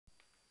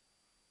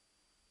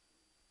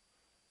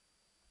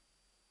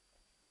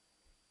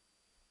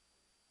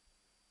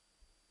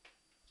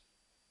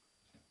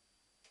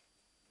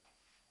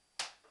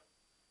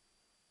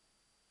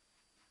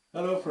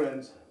Hello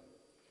friends,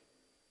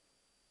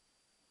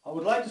 I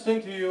would like to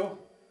sing to you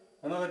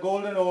another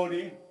golden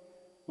oldie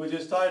which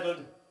is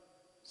titled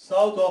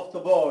South of the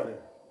Border.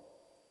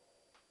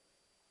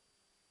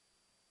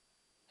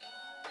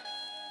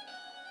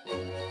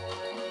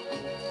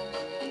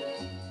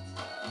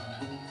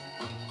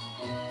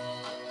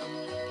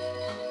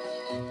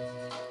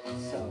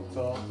 South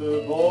of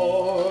the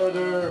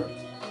border,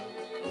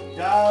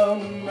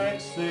 down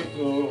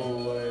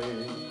Mexico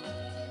way,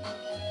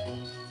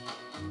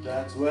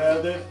 that's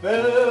where they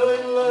fell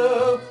in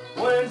love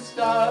when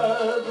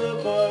stars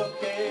above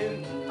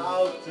came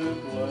out to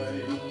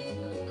play.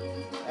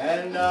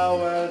 And now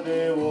where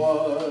they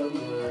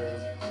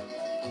wander,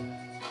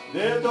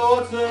 their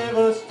thoughts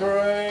ever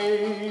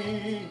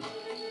stray.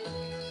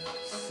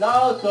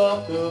 South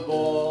of the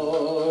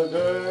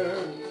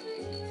border,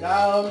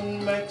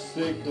 down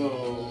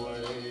Mexico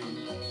way.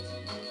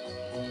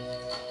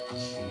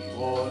 She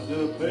was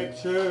a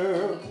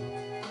picture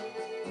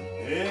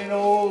in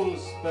old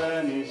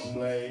Spanish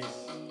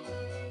lace,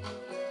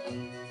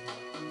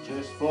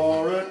 just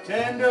for a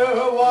tender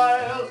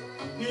while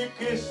he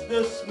kissed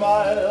the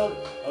smile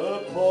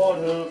upon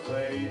her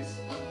face.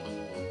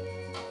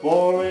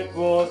 For it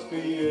was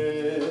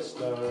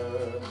fiesta,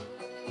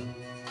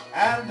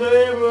 and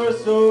they were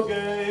so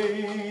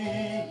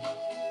gay.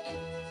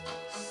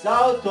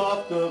 South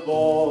of the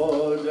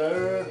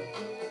border,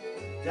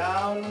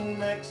 down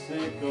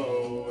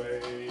Mexico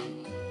way.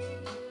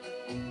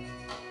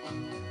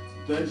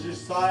 Then she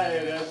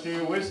sighed as she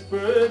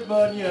whispered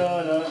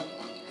mañana,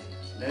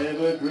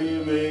 never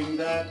dreaming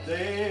that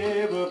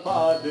they were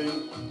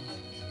parting.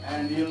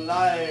 And he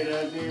lied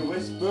as he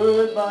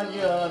whispered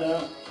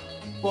mañana,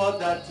 but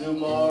that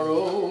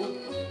tomorrow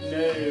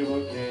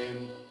never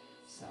came.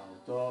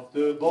 South of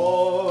the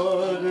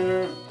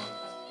border,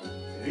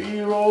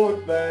 he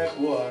rode back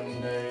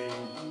one day,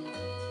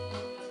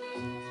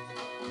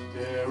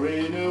 there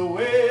in a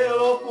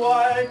veil of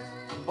white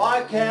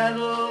by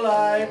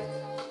candlelight.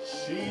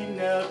 She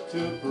knelt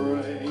to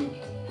pray.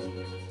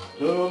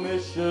 The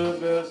mission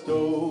bells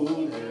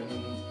told him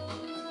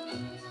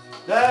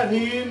that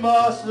he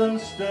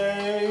mustn't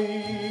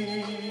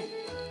stay.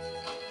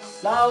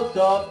 South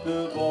of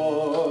the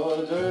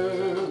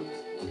border,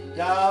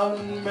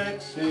 down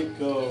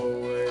Mexico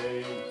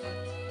way.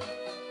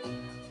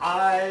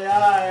 Ay,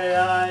 ay,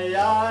 ay,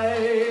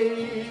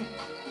 ay.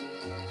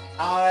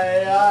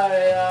 Ay,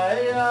 ay,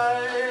 ay,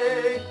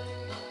 ay.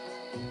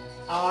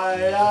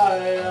 Ay,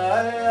 ay,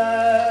 ay, ay.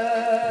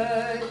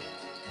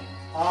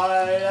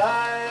 Ay,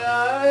 ay,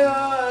 ay,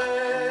 ay.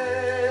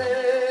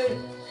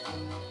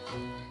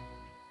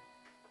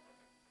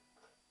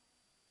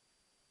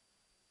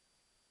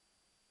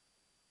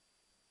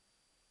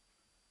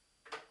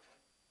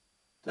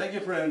 Thank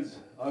you friends.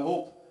 I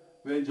hope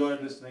we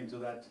enjoyed listening to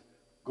that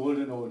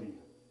golden oldie.